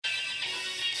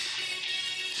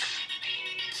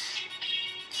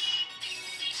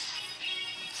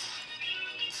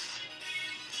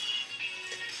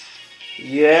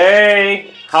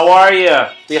Yay! How are you?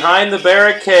 Behind the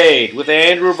Barricade with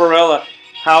Andrew Varela.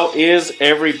 How is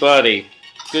everybody?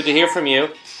 Good to hear from you.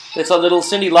 It's a little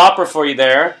Cyndi Lauper for you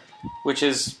there, which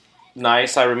is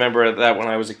nice. I remember that when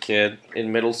I was a kid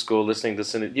in middle school listening to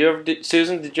Cyndi.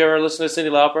 Susan, did you ever listen to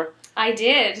Cyndi Lauper? I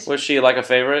did. Was she like a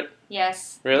favorite?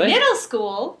 Yes. Really? Middle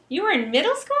school? You were in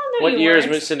middle school? No, what you year is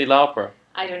weren't. Cyndi Lauper?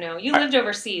 I don't know. You lived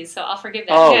overseas, so I'll forgive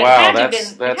that. Oh, wow, that's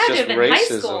just high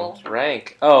school. racism.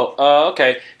 Rank. Oh,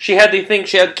 okay. She had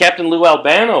Captain Lou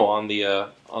Albano on the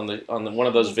one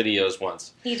of those videos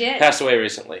once. He did. Passed away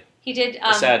recently. He did.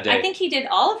 A sad day. I think he did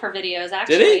all of her videos,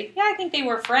 actually. Did he? Yeah, I think they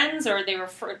were friends, or they were.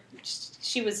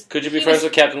 She was. Could you be friends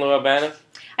with Captain Lou Albano?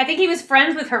 I think he was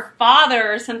friends with her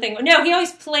father or something. No, he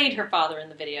always played her father in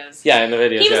the videos. Yeah, in the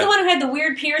videos. He was the one who had the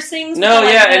weird piercings. No,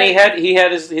 and he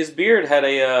had his beard had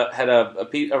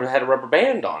a rubber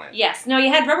band on it. Yes, no, he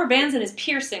had rubber bands in his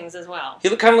piercings as well. He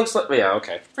kind of looks like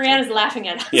okay. Brianna's laughing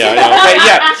at us. Yeah, okay,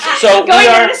 yeah. So going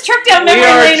on this trip down memory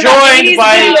lane. We are joined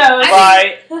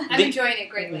by I'm enjoying it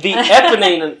greatly. The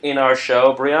Eponine in our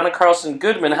show, Brianna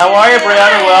Carlson-Goodman. How are you,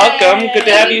 Brianna? Welcome. Good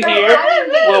to have you here.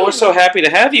 Well, we're so happy to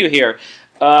have you here.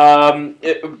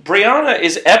 Brianna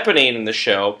is Eponine in the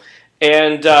show,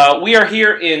 and we are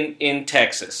here in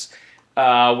Texas.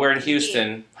 We're in Houston.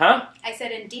 Indeed. Huh? I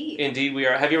said indeed. Indeed we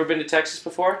are. Have you ever been to Texas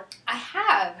before? I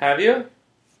have. Have you?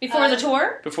 Before the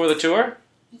tour? Before the tour?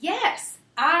 Yes.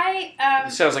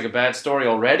 This sounds like a bad story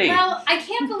already. Well, I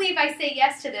can't believe I say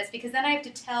yes to this, because then I have to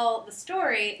tell the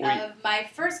story of my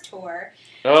first tour.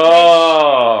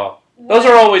 Oh. Those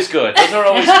are always good. Those are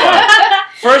always fun.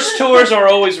 First tours are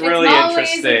always really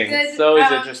interesting. It's always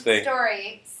good, interesting.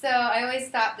 Story. So I always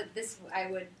thought that I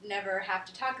would never have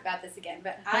to talk about this again,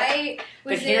 but I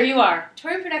was but here you are.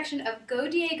 Touring production of Go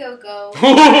Diego Go.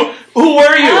 Who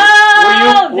were you?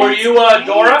 Oh, were you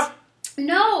Dora?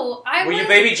 No, Were you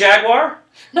Baby Jaguar?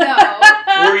 No.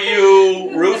 Were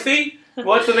you Ruthie?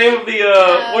 What's the name of the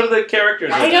what are the characters?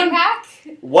 Rescue Pack?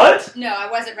 What? No, I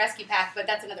wasn't Rescue Pack, but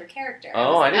that's another character.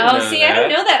 Oh, I didn't know that. I didn't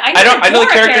know that. I know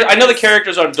the characters. I know the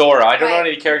characters on Dora. I don't know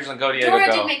any characters on Go Diego Go.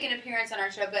 Dora did make an appearance on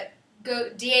our show, but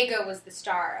Diego was the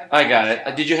star of I got show.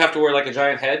 it. Did you have to wear like a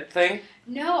giant head thing?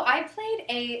 No, I played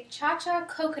a cha-cha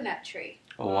coconut tree.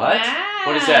 What? Wow.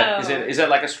 What is that? Is that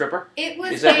like a stripper? It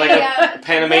was. Is that like a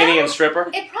Panamanian stripper?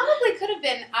 It probably could have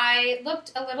been. I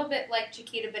looked a little bit like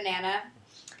Chiquita Banana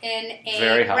in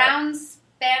Very a hot. brown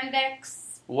spandex.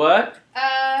 What?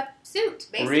 Suit,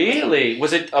 basically. Really?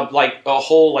 Was it like a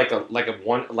whole like a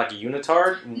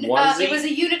unitard onesie? It was a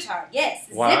unitard. Yes.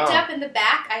 Wow. Zipped up in the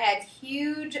back. I had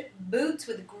huge boots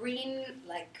with green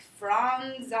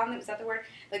fronds on them. Is that the word?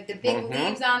 Like the big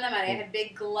leaves on them. And I had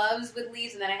big gloves with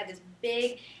leaves, and then I had this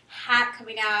big hat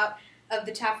coming out of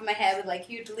the top of my head with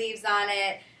huge leaves on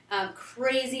it.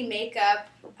 Crazy makeup.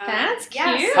 That's cute.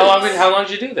 Yes. How long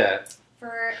did you do that?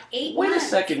 For 8 Wait months. a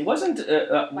second, wasn't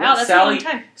wow, that's Sally a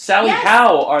long time. Sally Yes.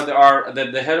 Howe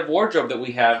the head of wardrobe that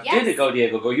we have Yes. did Go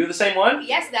Diego Go? You the same one?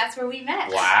 Yes, that's where we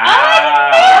met.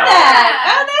 Wow.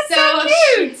 Oh, that's so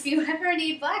cute. If you ever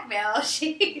need blackmail,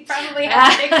 she probably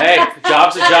has to Hey, a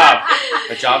job's a job.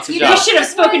 A job's a You job. should have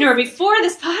spoken to her before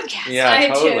this podcast. Yeah, I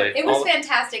totally. did. It was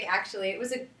fantastic, actually. It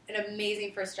was an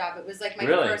amazing first job. It was my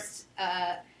first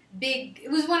it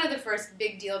was one of the first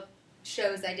big deal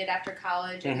shows I did after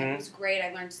college, and it was great.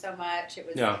 I learned so much. It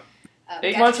was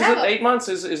 8 months. 8 months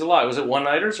is a lot. Was it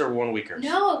one-nighters or one-weekers?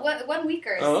 No, 1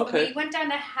 weekers. Oh, okay. We went down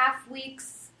to half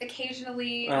weeks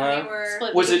occasionally. When they were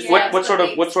Split Was it what sort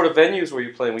of venues were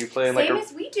you playing? Were you playing same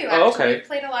as we do? Actually. Oh, okay. We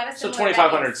played a lot of so similar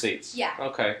 2,500 venues. seats? Yeah.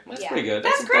 Okay, that's pretty good.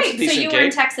 That's great. That's a decent so you were in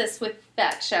gig. Texas with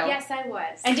that show. Yes, I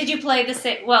was. And did you play the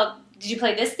same? Well, did you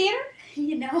play this theater?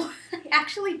 I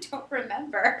actually don't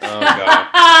remember. Oh god.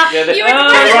 Yeah, You were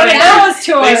those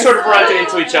tours. They sort of run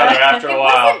into each other after a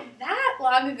while. It wasn't that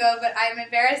long ago, but I'm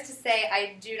embarrassed to say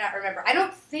I do not remember. I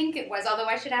don't think it was, although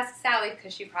I should ask Sally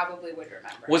because she probably would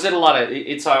remember. Was it a lot of?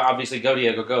 It's obviously Go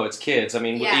Diego Go. It's kids. I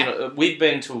mean, we've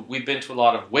been to a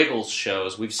lot of Wiggles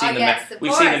shows. We've seen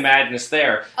we've seen the madness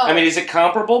there. Oh. I mean, is it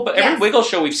comparable? But every Yes. Wiggles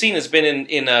show we've seen has been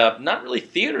in not really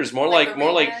theaters, more like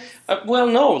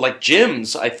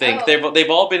gyms. I think they've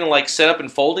all been set up in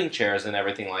folding chairs and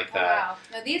everything like that. Oh, wow.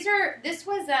 No, this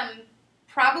was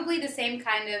probably the same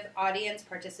kind of audience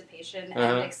participation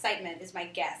and excitement is my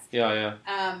guess. Yeah.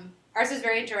 Ours was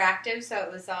very interactive, so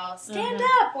it was all stand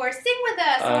up or sing with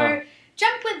us or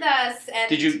jump with us. And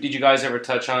Did you guys ever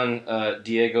touch on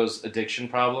Diego's addiction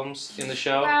problems in the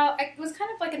show? Well, it was kind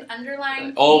of like an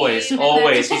underlying Always. theme.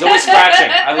 He's always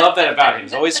scratching. I love that about him.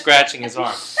 He's always scratching his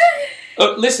arm.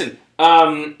 Listen,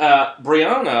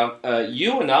 Brianna,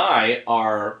 you and I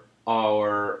are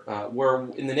we're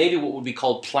in the Navy what would be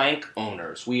called plank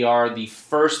owners. We are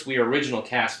original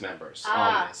cast members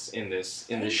on this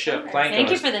show. Plank Thank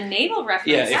owners. you for the naval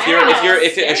reference. Yeah,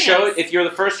 if you're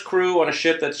the first crew on a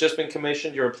ship that's just been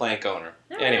commissioned, you're a plank owner.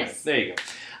 Nice. Anyway, there you go.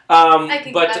 I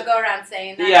can go around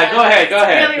saying that. Yeah, go ahead.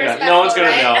 Really yeah, no one's gonna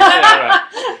right? know. Yeah,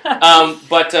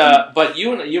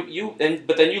 right.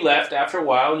 But then you left after a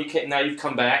while, and now you've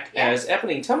come back as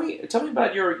Eponine. Tell me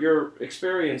about your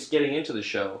experience getting into the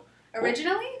show.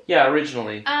 Originally? Yeah,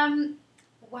 originally.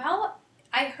 Well,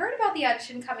 I heard about the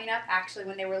audition coming up actually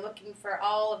when they were looking for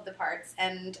all of the parts,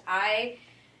 and I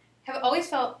have always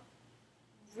felt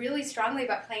really strongly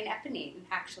about playing Eponine,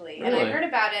 actually. Really? And I heard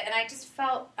about it, and I just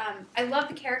felt, I love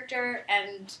the character,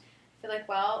 and I feel like,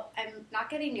 well, I'm not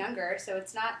getting younger, so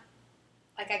it's not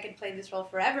like I could play this role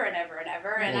forever and ever and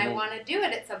ever, and I want to do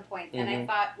it at some point. And I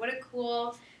thought, what a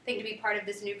cool thing to be part of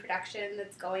this new production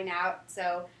that's going out,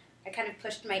 so I kind of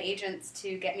pushed my agents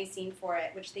to get me seen for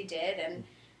it, which they did, and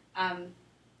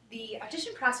the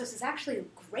audition process is actually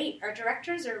great. Our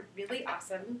directors are really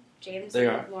awesome, James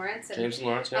and Lawrence. And, James and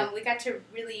Lawrence, yeah. we got to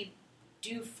really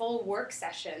do full work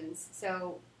sessions.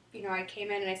 So, I came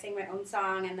in and I sang my own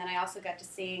song, and then I also got to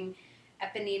sing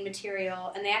Eponine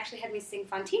material, and they actually had me sing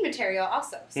Fantine material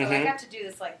also. So I got to do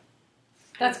this,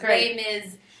 that's great. Les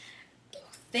Mis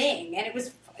thing, and it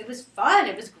was fun.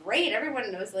 It was great.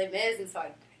 Everyone knows Les Mis, and so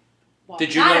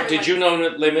Did you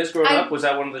know Les Mis growing up? Was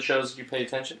that one of the shows that you paid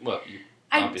attention? Well,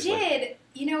 obviously. I did.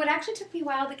 It actually took me a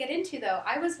while to get into, though.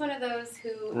 I was one of those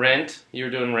who... Rent? You were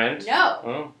doing Rent? No.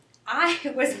 Oh. I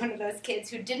was one of those kids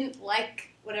who didn't like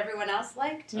what everyone else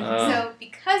liked. So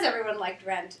because everyone liked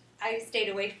Rent, I stayed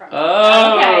away from it.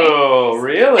 Oh, okay.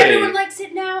 Really? Everyone likes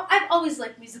it now. I've always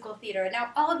liked musical theater, and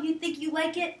now all of you think you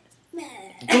like it? Meh.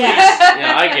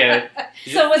 Yeah, I get it.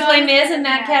 So was Les Mis in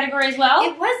that category as well?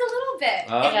 It was a little bit.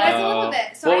 It was a little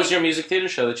bit. So what was your music theater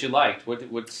show that you liked?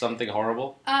 What something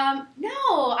horrible?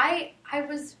 No, I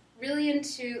was really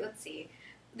into, let's see,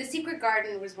 The Secret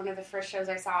Garden was one of the first shows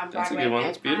I saw on Broadway. That's a good one.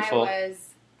 That's beautiful.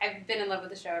 I've been in love with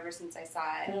the show ever since I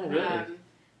saw it. Oh, really?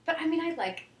 But I mean, I'm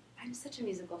such a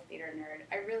musical theater nerd.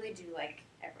 I really do like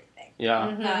everything.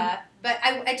 Yeah. But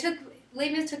Les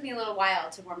Mis took me a little while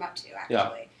to warm up to,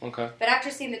 actually. Yeah. Okay. But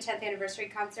after seeing the 10th anniversary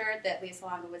concert that Lea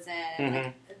Salonga was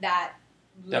in, that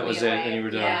was it, and you were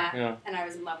done. Yeah. And I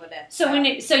was in love with it. So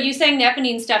you sang the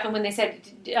Eponine stuff, and when they said,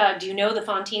 "Do you know the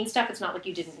Fantine stuff?" It's not like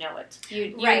you didn't know it.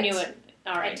 You knew it.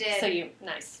 All right. I did. So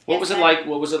nice. What was it like?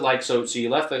 What was it like? So you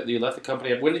left the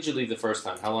company. When did you leave the first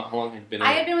time? How long had you been?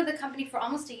 I had been with the company for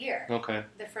almost a year. Okay.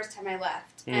 The first time I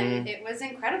left, and it was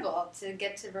incredible to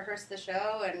get to rehearse the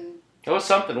show and. It was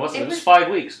something, wasn't it? It was 5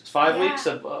 weeks. It was 5 weeks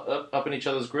of up in each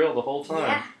other's grill the whole time.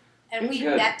 Yeah. And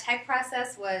that tech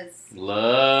process was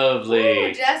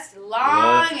lovely. Just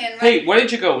long and. Hey, where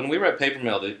did you go when we were at Paper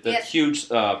Mill? The huge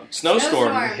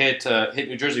snowstorm hit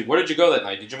New Jersey. Where did you go that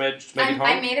night? Did you make it home?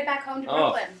 I made it back home to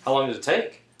Brooklyn. How long did it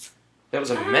take? That was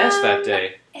a mess that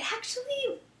day. It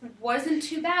actually wasn't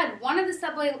too bad. One of the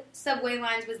subway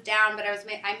lines was down, but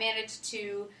I managed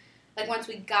to, once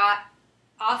we got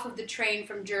off of the train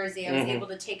from Jersey, I was able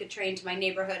to take a train to my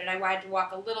neighborhood, and I had to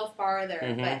walk a little farther,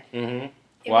 but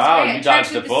wow, you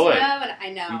dodged a bullet.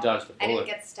 I know. You dodged a bullet. I didn't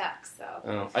get stuck, so.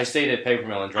 Oh, I stayed at Paper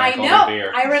Mill and drank all the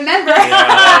beer. I remember. Yeah,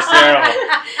 that was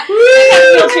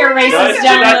terrible. Wheelchair races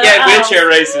down wheelchair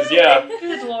races, yeah.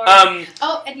 Good Lord. And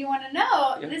you want to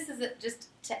know, this is just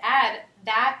to add,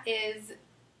 that is...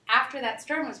 After that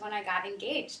storm was when I got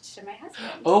engaged to my husband.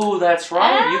 Oh, that's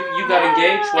right. You got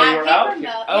engaged while you were out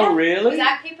here. Oh, really? It was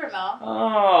at Paper Mill.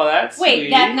 Oh, that's sweet.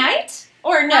 Wait, that night?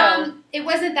 Or no? It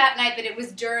wasn't that night, but it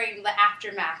was during the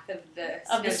aftermath of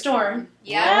the storm.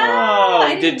 Yeah.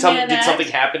 Oh, did something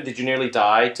happen? Did you nearly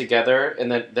die together? And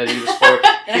then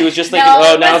he was just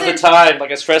thinking, now's the time,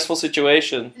 like a stressful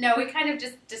situation. No, we kind of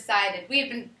just decided. We had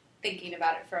been thinking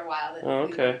about it for a while.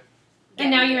 Okay. And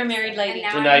now you're a married lady.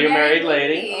 And now you're a married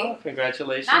lady. Oh,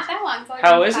 congratulations. Not that long.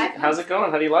 How is it? How's it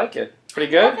going? How do you like it? Pretty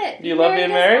good? I love it. Do you love being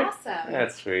married? Awesome.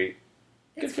 That's sweet.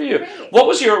 Good It's for you. great. What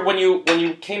was your when you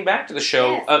came back to the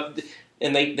show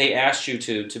and they asked you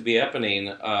to be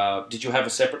Eponine? Did you have a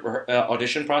separate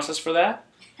audition process for that?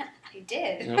 I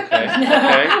did. Okay.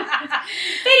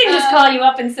 They didn't just call you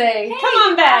up and say, "Come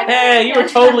on back." Hey, you were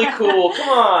totally cool. Come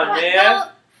on, man.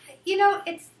 Well,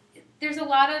 there's a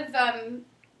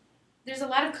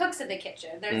lot of cooks in the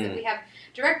kitchen. We have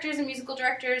directors and musical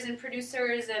directors and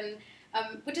producers, and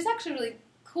which is actually really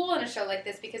cool in a show like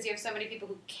this because you have so many people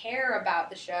who care about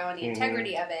the show and the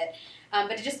integrity of it.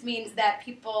 But it just means that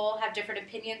people have different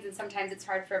opinions, and sometimes it's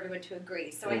hard for everyone to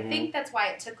agree. So I think that's why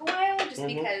it took a while, just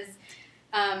because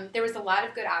there was a lot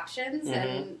of good options,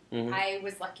 and I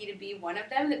was lucky to be one of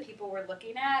them that people were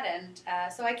looking at. And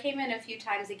so I came in a few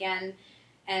times again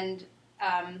and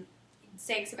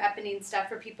sang some Eponine stuff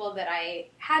for people that I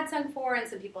had sung for and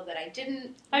some people that I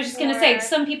didn't. I was just going to say,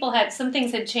 some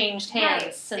things had changed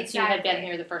hands since you had been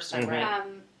here the first time, right?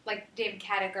 Like David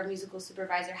Caddick, our musical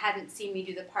supervisor, hadn't seen me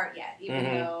do the part yet, even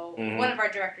though one of our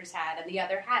directors had and the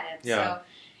other hadn't. Yeah. So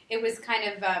it was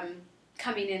kind of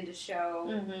coming in to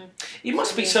show. It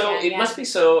must be so. It must be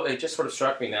so. It just sort of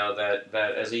struck me now that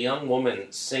as a young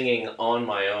woman singing "On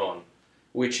My Own,"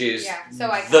 which is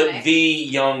the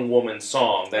young woman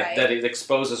song that it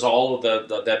exposes all of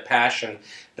that passion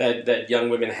that young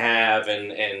women have,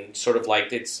 and sort of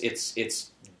like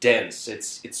it's dense.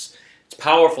 It's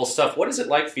powerful stuff. What is it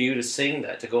like for you to sing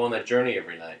that, to go on that journey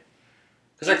every night?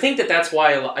 Because I think that's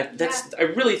why I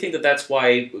really think that's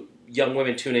why young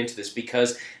women tune into this,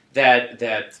 because that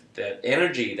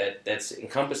energy that's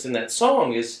encompassed in that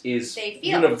song is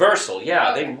universal.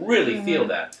 Yeah, they really feel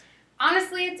that.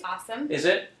 Honestly, it's awesome. Is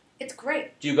it? It's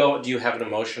great. Do you have an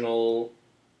emotional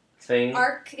thing?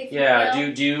 Arc, if you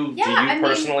will. Do you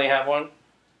personally have one?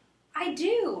 I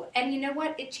do. And you know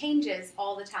what? It changes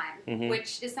all the time,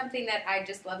 which is something that I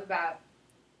just love about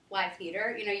live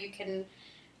theater. You know, you can...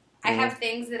 I have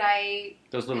things that I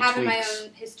have in my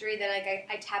own history that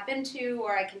I tap into,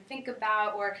 or I can think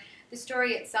about, or the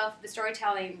story itself, the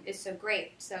storytelling is so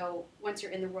great. So once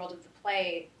you're in the world of the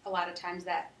play, a lot of times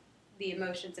that the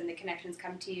emotions and the connections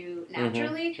come to you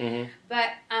naturally.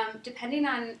 But depending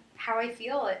on how I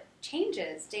feel, it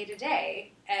changes day to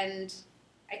day. And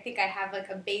I think I have like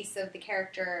a base of the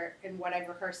character and what I've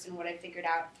rehearsed and what I figured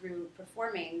out through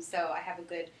performing. So I have a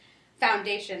good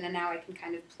foundation, and now I can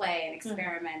kind of play and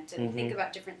experiment and think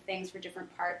about different things for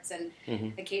different parts. And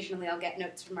occasionally I'll get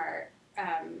notes from our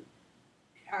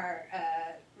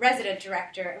resident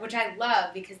director, which I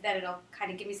love, because then it'll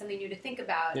kind of give me something new to think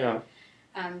about. Yeah.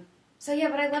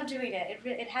 But I love doing it.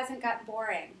 It hasn't gotten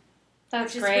boring.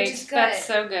 That's great. Which is good. That's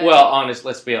so good. Well,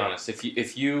 let's be honest.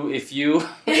 If you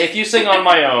sing On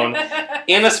My Own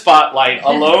in a spotlight,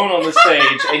 alone on the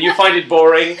stage, and you find it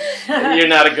boring, you're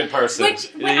not a good person.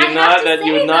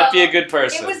 You would not be a good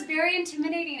person. It was very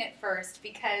intimidating at first,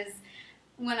 because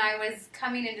when I was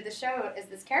coming into the show as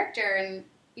this character, and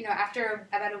after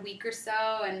about a week or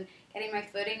so, and getting my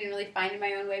footing and really finding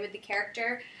my own way with the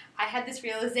character, I had this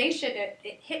realization.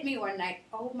 It hit me one night.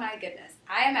 Oh my goodness.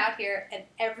 I am out here and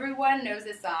everyone knows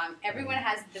this song. Everyone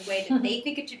has the way that they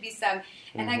think it should be sung.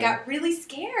 And I got really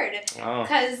scared.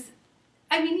 Because,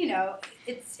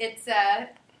 it's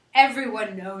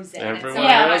everyone knows it. Everyone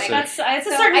knows it. It's a certain I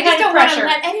just kind of don't pressure.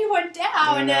 want to let anyone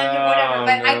down and whatever.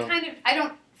 But I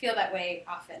don't feel that way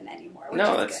often anymore, which is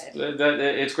good.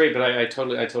 It's great, but I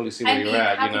totally see where you're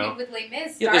at. How can you with Les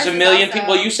Mis? There's a million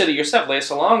people. You said it yourself. Lea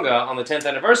Salonga on the 10th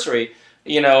anniversary.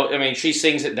 She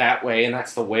sings it that way, and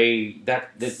that's the way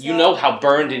that so how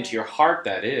burned into your heart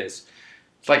that is.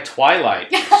 It's like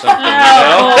Twilight or something,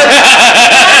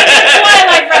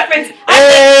 Twilight reference.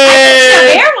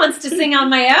 I think Javert wants to sing On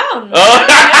My Own.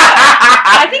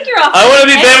 I think you're off. I want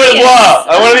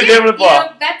to be David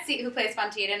Blah. Betsy, who plays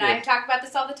Fontaine, and I talk about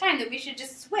this all the time, that we should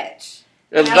just switch.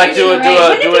 Like do a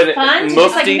fun?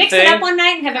 Just like mix it up one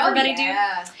night and have everybody do.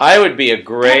 I would be a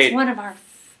great. That's one of our.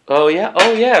 Oh yeah.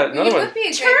 Another one.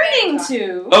 Turning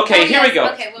to. Okay, here we go.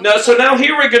 Okay, so now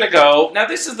here we're going to go. Now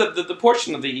this is the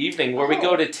portion of the evening where we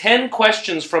go to 10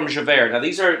 questions from Javert. Now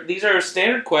these are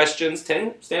standard questions,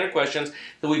 10 standard questions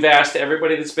that we've asked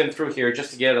everybody that's been through here,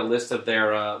 just to get a list of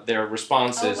their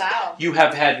responses. Oh, wow. You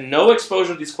have had no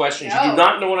exposure to these questions. No. You do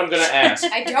not know what I'm going to ask.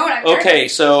 I don't. Okay,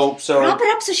 so prop it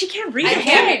up so she can't read it. I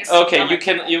can't. Okay,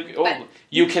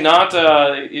 you cannot.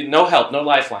 No help, no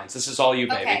lifelines. This is all you,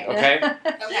 baby. Okay.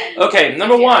 Okay.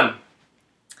 Number one.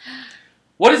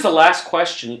 What is the last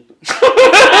question? It's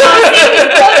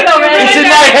in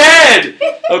my head.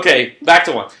 Okay, back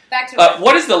to one.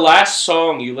 What is the last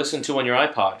song you listened to on your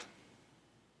iPod?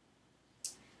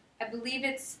 I believe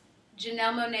it's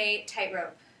Janelle Monáe,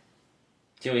 Tightrope.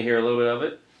 Can we hear a little bit of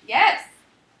it? Yes.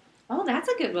 Oh, that's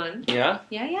a good one. Yeah?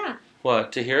 Yeah.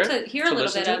 What, to hear it? To hear a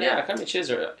little bit of it. Yeah, she has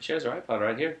her iPod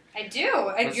right here. I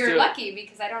do. You're lucky,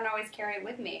 because I don't always carry it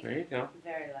with me. There you go.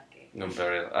 Very lucky. No,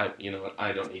 you know what?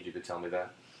 I don't need you to tell me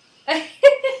that. You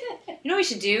know what we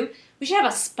should do? We should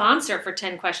have a sponsor for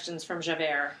 10 questions from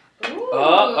Javert. Ooh.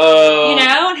 Uh-oh. And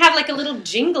have like a little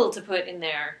jingle to put in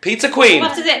there. Pizza Queen.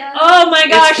 What is it? Oh my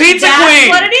gosh. It's Pizza Queen. That's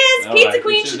what it is. All Pizza right,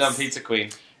 Queen. We should have done Pizza Queen.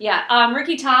 Yeah.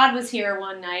 Ricky Todd was here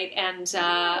one night and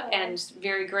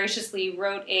very graciously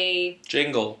wrote a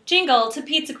jingle to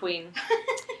Pizza Queen.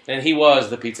 And he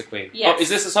was the Pizza Queen. Yes. Oh, is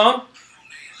this a song?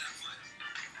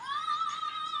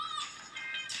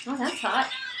 Oh, that's hot.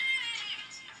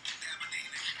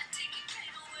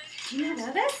 Do you not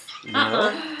know this? No.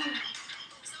 Uh-uh.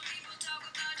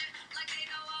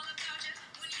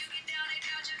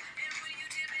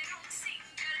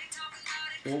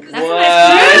 What? That's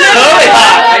Totally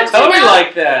hot. I totally Janelle-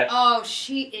 like that. Oh,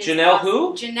 she is. Janelle awesome.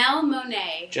 who? Janelle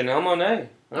Monáe. Janelle Monáe.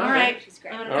 All right. She's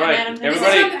great. I'm gonna All find right, Adam. This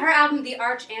everybody- is from her album, The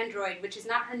Arch Android, which is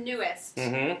not her newest.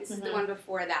 Mm-hmm. This is the one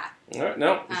before that. All right,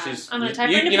 no, she's. I'm gonna type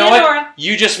her into you know what? Pandora.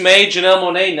 You just made Janelle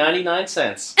Monáe 99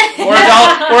 cents, or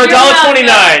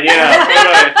 $1.29. Yeah,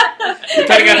 all right.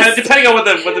 Depending on what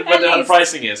the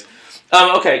pricing is.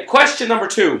 Okay, question number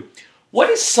 2. What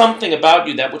is something about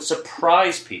you that would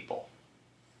surprise people?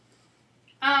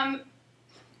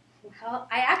 Well,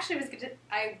 I actually was going to.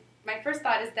 My first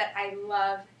thought is that I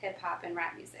love hip hop and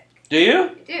rap music. Do you?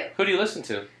 I do. Who do you listen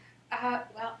to?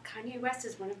 Well, Kanye West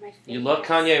is one of my favorites. You love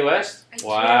Kanye West? I do.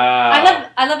 Wow.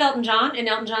 I love Elton John, and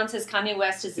Elton John says Kanye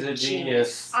West is He's a a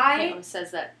genius. genius. He always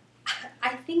says that. I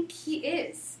think he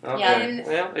is. Okay. Yeah.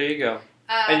 Well, there you go.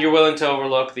 Uh, And you're willing to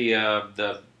overlook the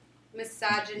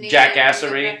misogyny,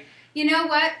 jackassery? You know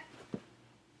what?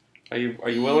 Are you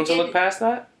willing to look past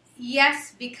that?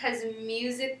 Yes, because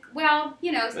music. Well,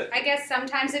 I guess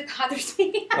sometimes it bothers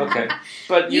me. Okay,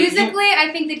 but musically, I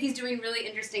think that he's doing really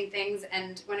interesting things,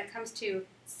 and when it comes to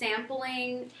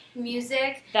sampling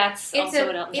music, That's also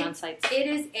what Elton John cites. It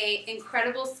is a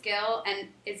incredible skill, and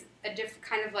is a different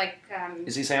kind of like.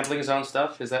 Is he sampling his own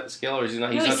stuff? Is that the skill, or is he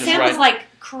not? He's No, not he just samples right. like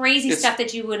crazy stuff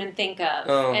that you wouldn't think of,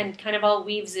 and kind of all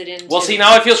weaves it into. Well, see,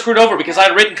 now I feel screwed over because I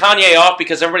had written Kanye off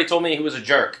because everybody told me he was a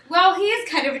jerk. Well, he is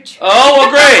kind of a jerk. Oh, well,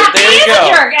 great. There he you is go.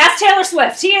 a jerk. Ask Taylor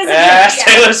Swift. He is a Ask jerk.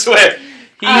 Taylor Swift.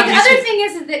 The other thing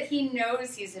is that he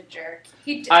knows he's a jerk.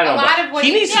 I don't know.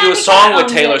 He needs to do a song with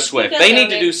Taylor Swift. They need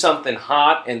to do something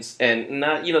hot and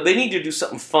not, they need to do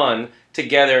something fun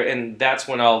together, and that's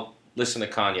when I'll listen to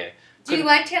Kanye. Do you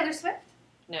like Taylor Swift?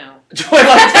 No. Do I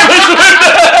like Taylor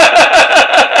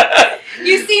Swift?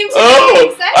 You seem to be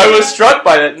excited. I was struck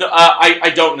by that. No,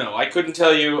 I don't know. I couldn't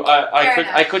tell you.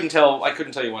 I couldn't tell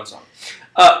you one song.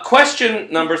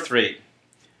 Question number 3.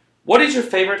 What is your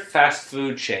favorite fast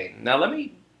food chain? Now let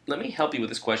me help you with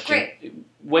this question. Great.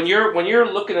 When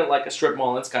you're looking at like a strip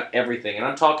mall, it's got everything, and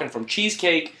I'm talking from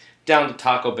cheesecake down to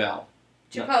Taco Bell.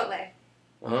 Chipotle.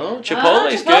 Oh,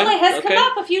 Chipotle's good. Chipotle has come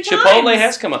up a few times. Chipotle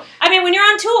has come up. I mean, when you're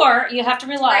on tour, you have to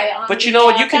rely on. But you know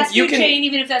what? You fast can food chain,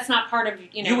 even if that's not part of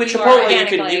You with Chipotle, you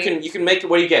can make it.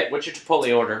 What do you get? What's your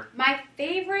Chipotle order? My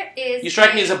favorite is. You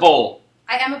strike me as a bowl.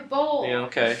 I am a bowl. Yeah.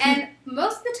 Okay. And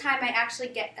most of the time, I actually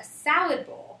get a salad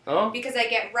bowl. Oh. Because I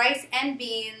get rice and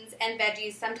beans and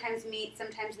veggies, sometimes meat,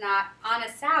 sometimes not, on a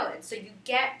salad. So you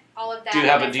get all of that. Do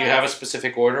you have a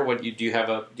specific order? Do you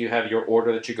have your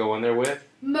order that you go in there with?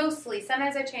 Mostly.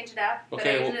 Sometimes I change it up, but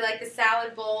I usually like the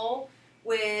salad bowl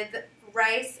with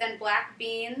rice and black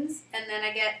beans, and then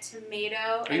I get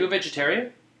tomato. Are you a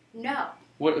vegetarian? No.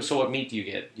 So what meat do you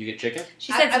get? Do you get chicken?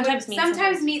 She said sometimes meat.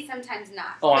 Sometimes meat, sometimes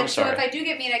not. Oh, I'm sorry. So if I do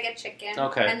get meat, I get chicken.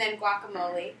 Okay. And then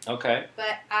guacamole. Okay.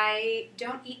 But I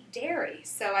don't eat dairy,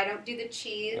 so I don't do the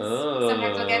cheese. Oh.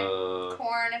 Sometimes I'll get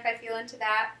corn if I feel into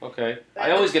that. Okay. But I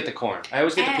always get the corn. I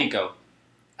always get the pico.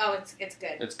 Oh, it's good. It's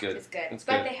good. It's good. It's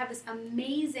but good. they have this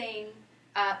amazing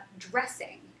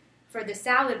dressing for the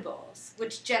salad bowls,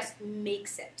 which just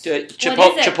makes it.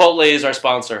 Chipotle is our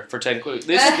sponsor for 10 Clues.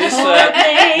 This Chipotle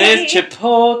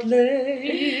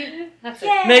That's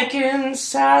it. making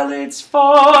salads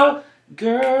for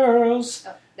girls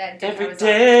every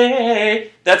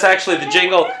day. That's actually the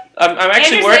jingle. I'm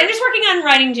actually Andrew's working on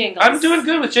writing jingles. I'm doing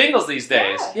good with jingles these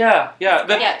days. Yeah.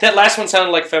 That last one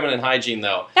sounded like feminine hygiene,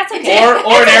 though. That's okay. Or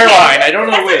an airline. I don't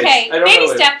know which. Okay. I don't Baby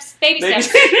know steps. Baby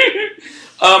steps.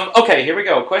 Okay, here we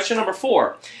go. Question number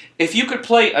 4. If you could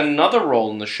play another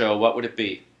role in the show, what would it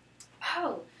be?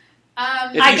 Oh.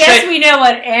 I guess we know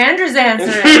what Andrew's answer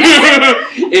is.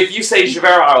 If you say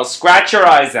Javera, I'll scratch your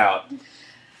eyes out.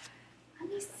 Let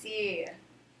me see.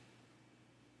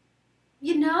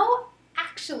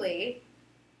 Actually,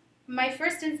 my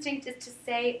first instinct is to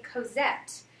say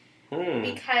Cosette.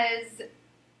 Because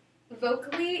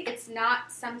vocally, it's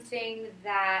not something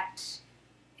that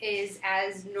is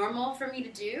as normal for me to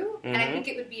do. And I think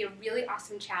it would be a really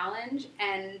awesome challenge.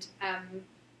 And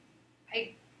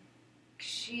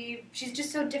she's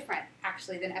just so different,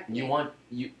 actually, than Eponine.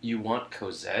 You want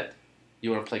Cosette?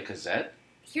 You want to play Cosette?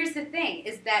 Here's the thing: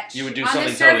 is that you would do on something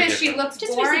the surface totally she looks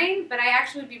Just boring, but I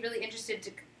actually would be really interested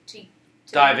to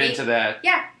dive into that.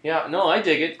 Yeah. Yeah. No, I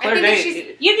dig it. Claire I think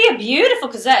Danes. You'd be a beautiful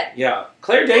Cosette. Yeah,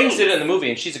 Claire Danes did it in the movie,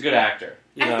 and she's a good actor.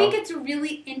 I think it's a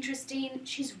really interesting.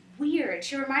 She's weird.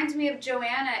 She reminds me of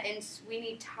Joanna in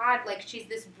Sweeney Todd. Like she's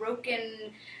this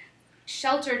broken.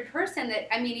 sheltered person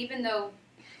that, I mean, even though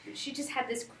she just had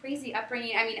this crazy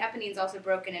upbringing. I mean, Eponine's also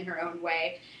broken in her own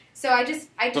way. So I just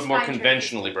but more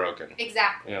conventionally broken.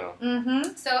 Exactly. Yeah.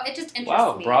 Mm-hmm. So it just interests me.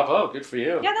 Wow, bravo, good for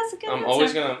you. Yeah, that's a good answer. I'm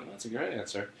always gonna. That's a great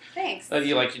answer. Thanks.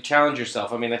 You challenge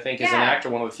yourself. I mean, I think as an actor,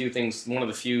 one of the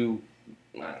few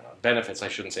I don't know, benefits. I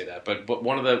shouldn't say that, but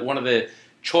one of the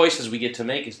choices we get to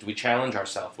make is: do we challenge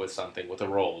ourselves with something, with a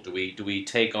role? Do we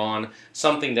take on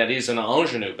something that is an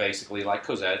ingenue, basically, like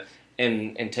Cosette,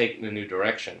 and take in a new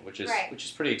direction, which is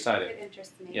pretty exciting. It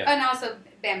interests me. Yeah. And also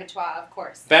Bam Etoile, of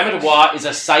course. Bam Etoile is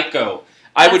a psycho.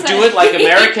 I would do it like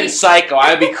American Psycho.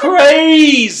 I would be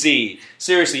crazy.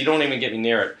 Seriously, you don't even get me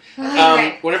near it.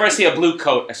 Whenever I see a blue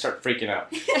coat, I start freaking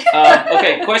out.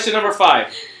 Okay, question number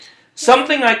 5.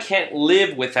 Something I can't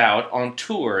live without on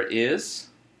tour is...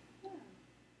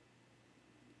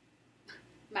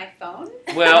 My phone?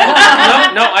 Well,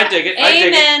 no, I dig it.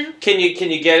 Amen. I dig it. Can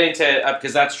you get into...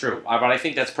 because that's true. But I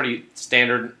think that's pretty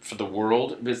standard for the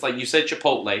world. It's like you said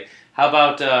Chipotle. How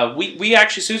about... we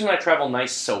actually, Susan and I travel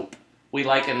nice soap. We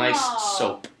like a nice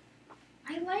soap.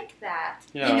 I like that.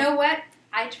 Yeah. You know what?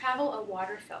 I travel a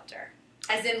water filter.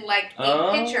 As in, like,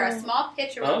 a small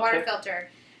pitcher with a water filter.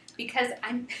 Because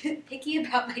I'm picky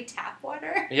about my tap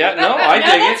water. Yeah, no, I dig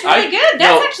that's it. Really good.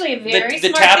 That's actually a very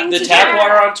smart thing to do. The tap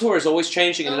water on tour is always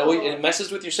changing, and it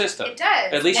messes with your system. It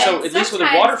does. At least with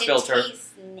a water filter. It tastes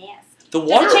nasty. The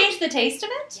water Does it change the taste of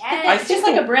it? Yes. It's just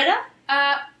like a Brita?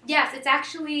 Yes, it's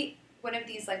actually one of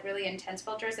these like really intense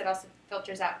filters. It also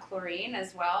filters out chlorine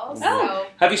as well. Oh. So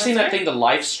have you seen that thing, the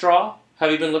Life Straw?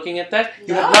 Have you been looking at that?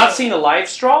 You have not seen a Life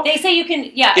Straw? They say you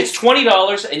can, It's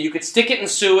 $20, and you could stick it in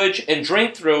sewage and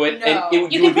drink through it, and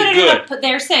you would be good.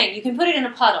 They're saying you can put it in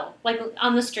a puddle, like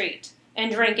on the street,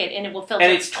 and drink it, and it will filter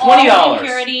and it's $20. All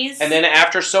impurities. And then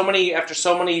after so many do you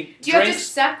drinks, have to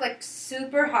suck like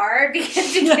super hard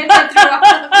because you can't get through all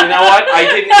of it? You know what? I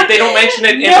didn't. They don't mention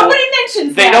it. Nobody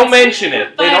mentions They that. don't mention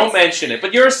it. They don't mention it.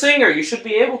 But you're a singer. You should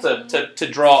be able to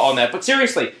draw on that. But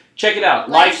seriously, check it out.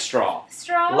 Life Straw.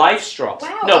 Life Straw.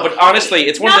 Wow. No, but honestly,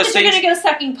 it's one of those things. Not that you're going to go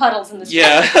sucking puddles in the street.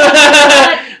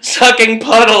 Yeah. Sucking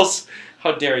puddles.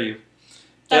 How dare you?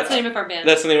 That's the name of our band.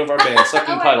 That's the name of our band.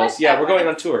 Sucking Puddles. Yeah, we're going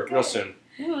on tour real soon.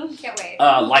 Can't wait.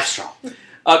 Life Straw.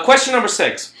 Question number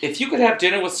 6. If you could have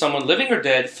dinner with someone living or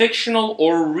dead, fictional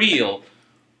or real,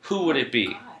 who would it be?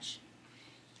 Gosh.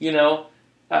 You know,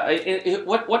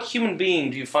 what human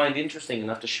being do you find interesting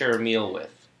enough to share a meal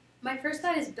with? My first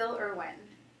thought is Bill Irwin.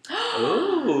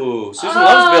 Ooh, Susan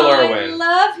loves Bill Irwin. I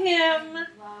love him.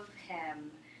 Love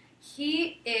him.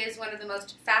 He is one of the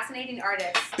most fascinating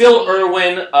artists. Bill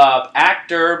Irwin,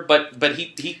 actor, but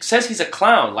he says he's a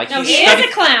clown. Like he is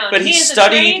a clown. But he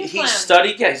studied.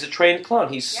 Yeah, he's a trained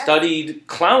clown. He's studied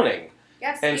clowning.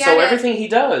 Yes, and so everything he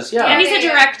does, And he's a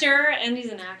director, and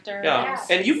he's an actor. Yeah. Yes.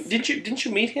 And didn't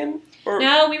you meet him? Or?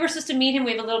 No, we were supposed to meet him.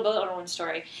 We have a little Bill Irwin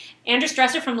story. Andrew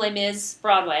Stresser from Les Mis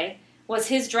Broadway was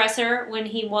his dresser when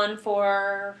he won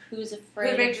for Who's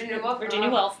Afraid? Virginia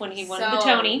Woolf when he won the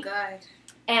Tony. Good.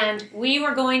 And we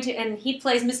were going to, and he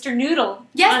plays Mr. Noodle.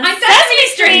 Yes, on I'm Sesame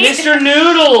Street. Mr.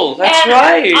 Noodle, that's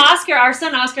right. Oscar, our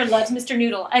son Oscar, loves Mr.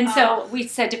 Noodle. And so we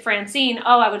said to Francine,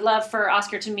 I would love for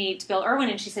Oscar to meet Bill Irwin.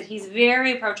 And she said, he's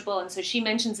very approachable. And so she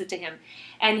mentions it to him.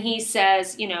 And he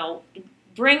says,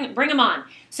 bring him on.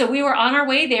 So we were on our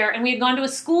way there, and we had gone to a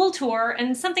school tour,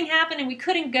 and something happened, and we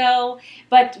couldn't go.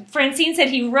 But Francine said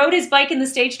he rode his bike in the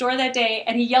stage door that day,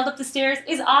 and he yelled up the stairs,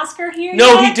 "Is Oscar here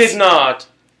No, yet?" he did not.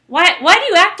 Why do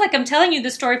you act like I'm telling you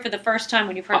the story for the first time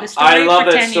when you've heard the story I love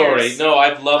for that 10 story. years? No,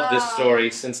 I've loved this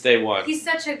story since day one. He's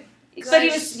such a good... But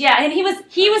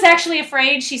he was actually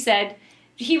afraid, she said.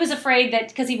 He was afraid that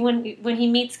because when he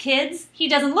meets kids, he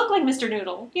doesn't look like Mr.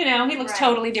 Noodle. He looks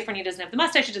totally different. He doesn't have the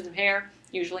mustache. He doesn't have hair,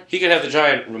 usually. He could have the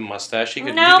giant mustache.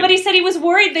 But he said he was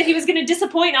worried that he was going to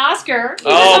disappoint Oscar.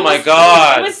 Oh, my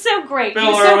God. It was so great.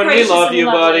 Bill Irwin, we love you,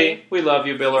 buddy. We love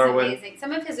you, Bill Irwin. Amazing.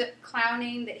 Some of his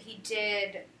clowning that he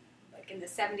did in the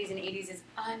 70s and 80s is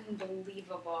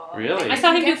unbelievable. Really? I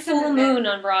saw him do Full Moon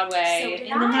on Broadway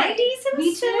in the 90s. It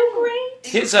was so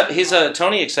great. His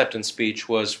Tony acceptance speech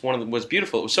was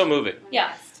beautiful. It was so moving.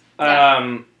 Yeah.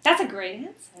 That's a great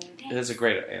answer. It is a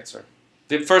great answer.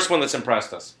 The first one that's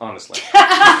impressed us, honestly.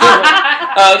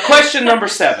 Question number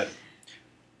 7.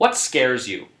 What scares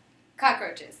you?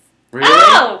 Cockroaches. Really?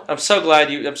 Oh! I'm so glad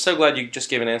you just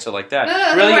gave an answer like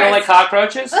that. Really, you don't like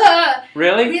cockroaches?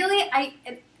 Really? Really,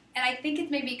 I think it's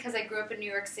maybe because I grew up in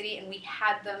New York City and we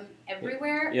had them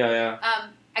everywhere. Yeah.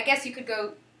 I guess you could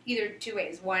go either two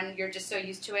ways. One, you're just so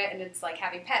used to it, and it's like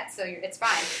having pets, so it's fine.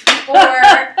 Or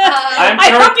I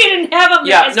hope you didn't have them.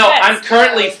 Yeah, as no, pets. I'm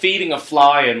currently feeding a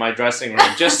fly in my dressing room.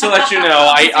 Just to let you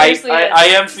know, I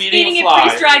am feeding a fly. Feeding it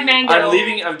freeze-dried mango.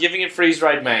 I'm giving it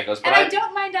freeze-dried mangoes. But and I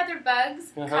don't mind other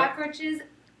bugs, cockroaches.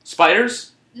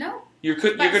 Spiders? No. You're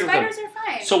good with them. Spiders are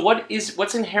fine. So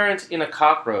what's inherent in a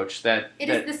cockroach that... It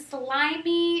is the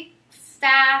slimy,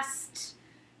 fast...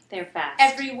 They're fast.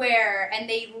 Everywhere, and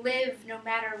they live no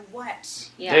matter what.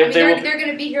 Yeah. They're going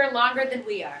to be here longer than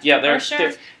we are. Yeah, they're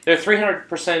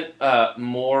 300%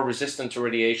 more resistant to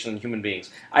radiation than human beings.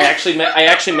 I actually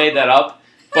made that up,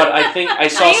 but I think I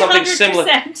saw something similar.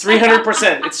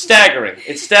 300%. It's staggering.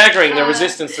 It's staggering their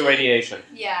resistance to radiation.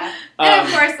 Yeah, and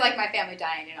of course, like my family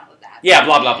dying and all of that. Yeah,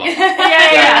 blah blah blah.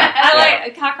 Yeah. I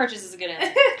like cockroaches is a good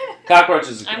answer. Cockroaches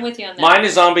is good. I'm with you on that. Mine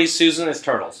is zombies. Susan is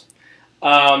turtles.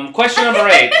 Question number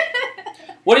 8.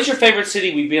 What is your favorite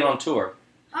city we've been on tour?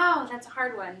 Oh, that's a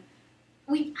hard one.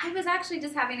 I was actually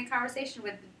just having a conversation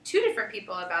with 2 different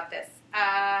people about this.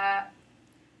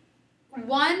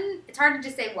 One, it's hard to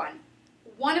just say one.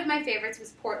 One of my favorites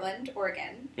was Portland,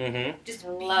 Oregon. Mm-hmm. Just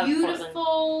love beautiful.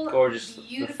 Portland. Gorgeous.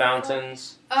 Beautiful. The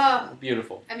fountains. Oh.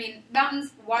 Beautiful. I mean,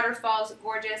 mountains, waterfalls,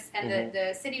 gorgeous. And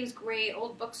the city was great.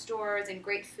 Old bookstores and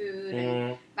great food.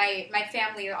 And my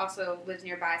family also lives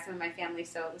nearby, some of my family,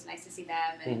 so it was nice to see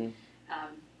them. And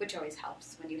which always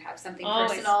helps when you have something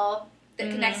personal that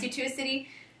connects you to a city.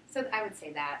 So I would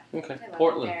say that. Okay. I love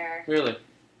Portland. it there. Really?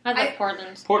 I love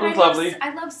Portland. Portland's lovely.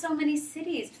 I love so many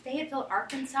cities. Fayetteville,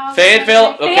 Arkansas.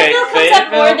 Fayetteville comes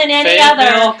up more than any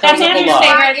other. That's Andrew's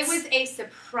favorite. It was a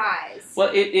surprise. Well,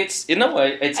 it's in a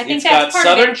way, it's that's got part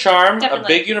Southern of it. charm, Definitely. a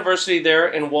big university there,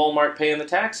 and Walmart paying the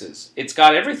taxes. It's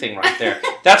got everything right there.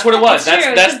 That's what it was. That's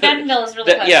true. That's Bentonville is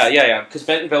really close. Yeah. Because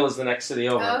Bentonville is the next city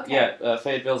over. Oh, okay. Yeah,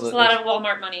 Fayetteville's There's a lot of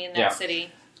Walmart money in that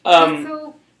city.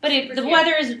 But the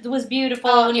weather was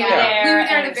beautiful when you were there. We were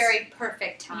there at a very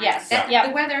perfect time. Yes.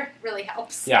 The weather really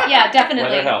helps. Yeah,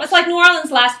 definitely. It was like New Orleans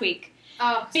last week.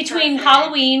 Oh, between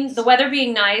Halloween, the weather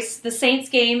being nice, the Saints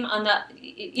game on the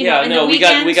we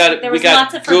weekend, got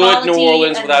lots of good New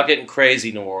Orleans without getting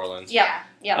crazy New Orleans. Yeah.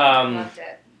 Loved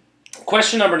it.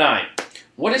 Question number 9.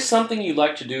 What is something you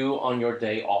like to do on your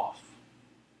day off?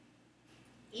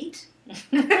 Eat.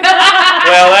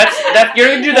 Well, you're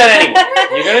gonna do that anyway.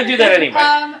 You're gonna do that anyway.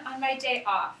 On my day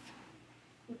off.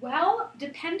 Well,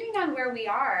 depending on where we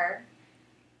are,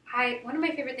 one of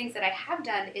my favorite things that I have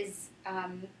done is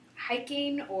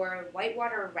hiking or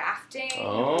whitewater rafting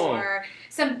or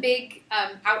some big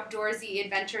outdoorsy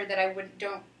adventure that I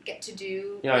don't get to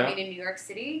do living in New York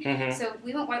City. Mm-hmm. So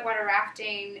we went whitewater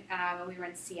rafting when we were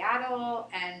in Seattle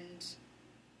and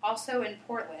also in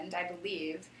Portland, I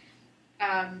believe.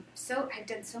 So I've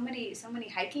done so many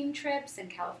hiking trips in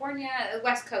California,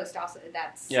 West Coast also.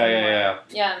 That's Yeah.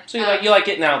 So you like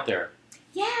getting out there?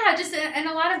 Yeah, just and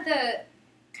a lot of the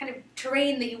kind of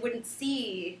terrain that you wouldn't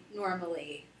see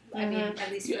normally. I mean, at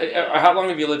least for me. How long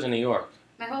have you lived in New York?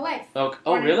 My whole life.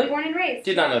 Really? Born and raised.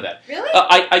 Did not know that. Really?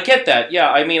 I get that. Yeah,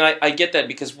 I mean, I get that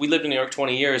because we lived in New York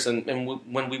 20 years, and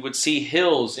when we would see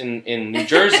hills in New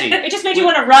Jersey, it just made you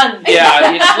want to run.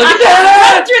 Yeah, you just, look at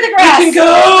that! Run through the grass. We can go.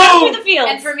 Run through the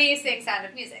fields. And for me, sing Sound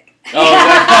of Music. Oh,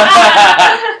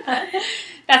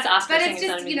 that's Oscar. But it's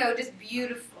just just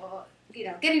beautiful.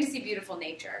 Getting to see beautiful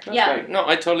nature. That's great. No,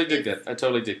 I totally dig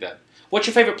that. What's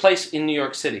your favorite place in New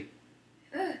York City?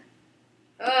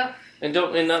 And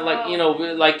not like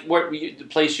like the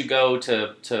place you go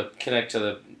to connect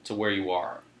to where you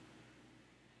are.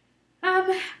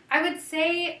 I would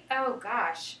say, oh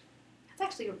gosh, that's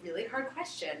actually a really hard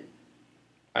question.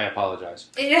 I apologize.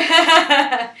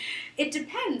 It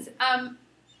depends.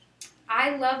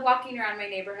 I love walking around my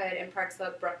neighborhood in Park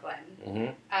Slope, Brooklyn.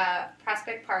 Mm-hmm.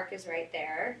 Prospect Park is right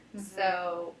there,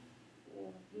 so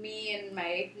me and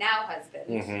my now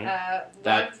husband,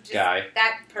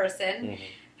 that person.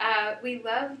 We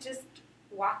love just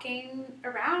walking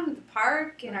around the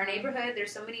park in our neighborhood.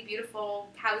 There's so many beautiful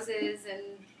houses and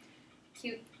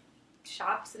cute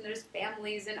shops, and there's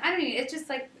families, and it's just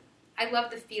like I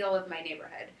love the feel of my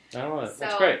neighborhood. Oh,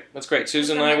 that's great. That's great.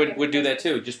 Susan and I would do that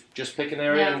too. Just pick an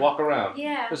area and walk around.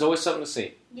 Yeah. There's always something to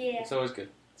see. Yeah. It's always good.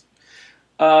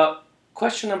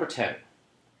 Question number 10.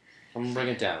 I'm going to bring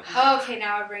it down. Okay,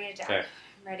 now I'll bring it down. Okay.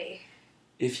 I'm ready.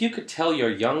 If you could tell your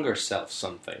younger self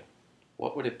something,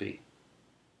 what would it be?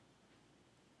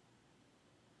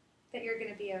 That you're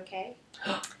going to be okay.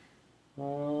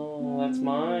 Oh, that's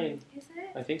mine. Is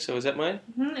it? I think so. Is that mine?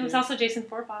 Mm-hmm. It was also Jason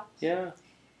Forbach. Yeah.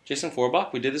 Jason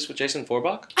Forbach? We did this with Jason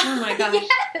Forbach? Oh my gosh.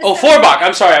 Yes. Oh, Forbach!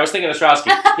 I'm sorry, I was thinking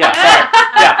Ostrowski. Yeah, sorry.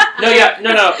 Yeah. No, yeah,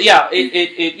 no. Yeah,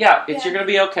 it's you're gonna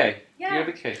be okay. Yeah,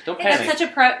 You'll be okay. Don't That's panic. such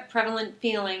a prevalent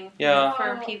feeling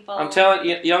for people. I'm telling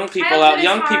you, young people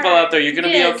out there, you're going to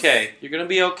be okay. You're going to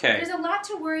be okay. There's a lot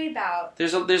to worry about.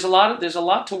 There's a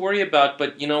lot to worry about,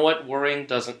 but you know what? Worrying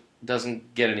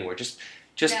doesn't get anywhere. Just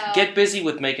get busy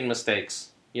with making mistakes.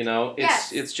 You know,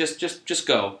 it's just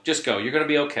go. You're going to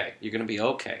be okay. You're going to be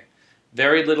okay.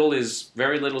 Very little is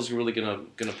really going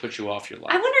to put you off your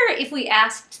life. I wonder if we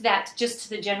asked that just to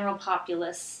the general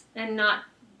populace and not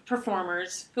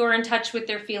performers who are in touch with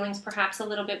their feelings perhaps a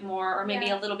little bit more, or maybe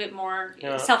a little bit more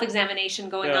self-examination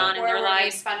going on in their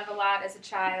lives. Made fun of a lot as a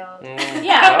child.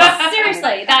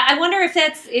 Seriously. I wonder if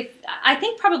I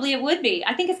think probably it would be.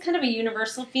 I think it's kind of a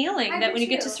universal feeling that when you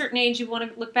get to a certain age, you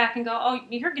want to look back and go, oh,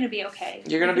 you're going to be okay.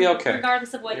 You're going to be okay.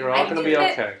 Regardless of what you're all going to be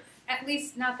okay. At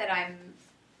least, not that I'm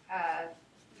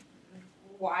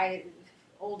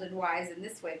old and wise in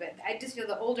this way, but I just feel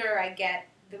the older I get,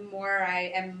 the more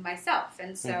I am myself,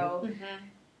 and so,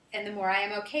 and the more I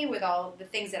am okay with all the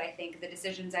things that I think, the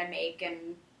decisions I make, and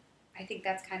I think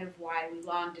that's kind of why we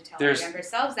long to tell our younger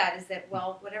selves is that,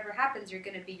 well, whatever happens, you're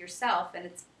going to be yourself, and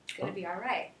it's going to be all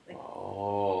right. Like,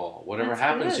 whatever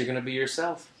happens, you're going to be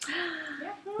yourself.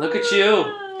 Look at you.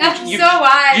 That's so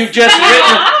wise. You've just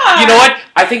written. You know what?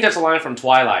 I think that's a line from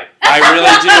Twilight. I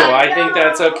really do. I think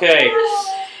that's okay.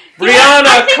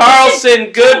 Brianna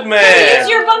Carlson-Goodman. Use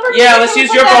your bumper music. Yeah, let's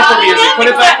use your bumper music. Put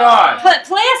it back on.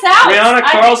 Play us out. Brianna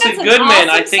Carlson-Goodman.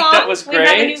 I think that was great. We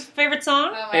have a new favorite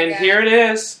song. And here it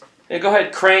is. And go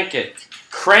ahead, crank it.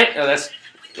 That's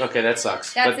okay. That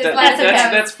sucks.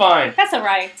 That's fine. That's all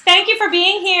right. Thank you for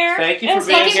being here. Thank you for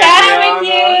being here, Brianna. With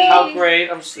you. How great!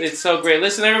 It's so great.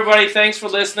 Listen, everybody. Thanks for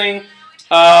listening.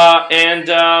 And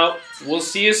we'll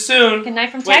see you soon. Good night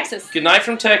from Texas. Good night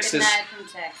from Texas. Good night from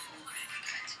Texas.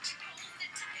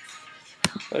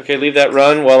 Okay, leave that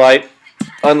run while I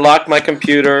unlock my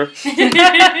computer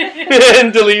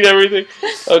and delete everything.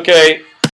 Okay.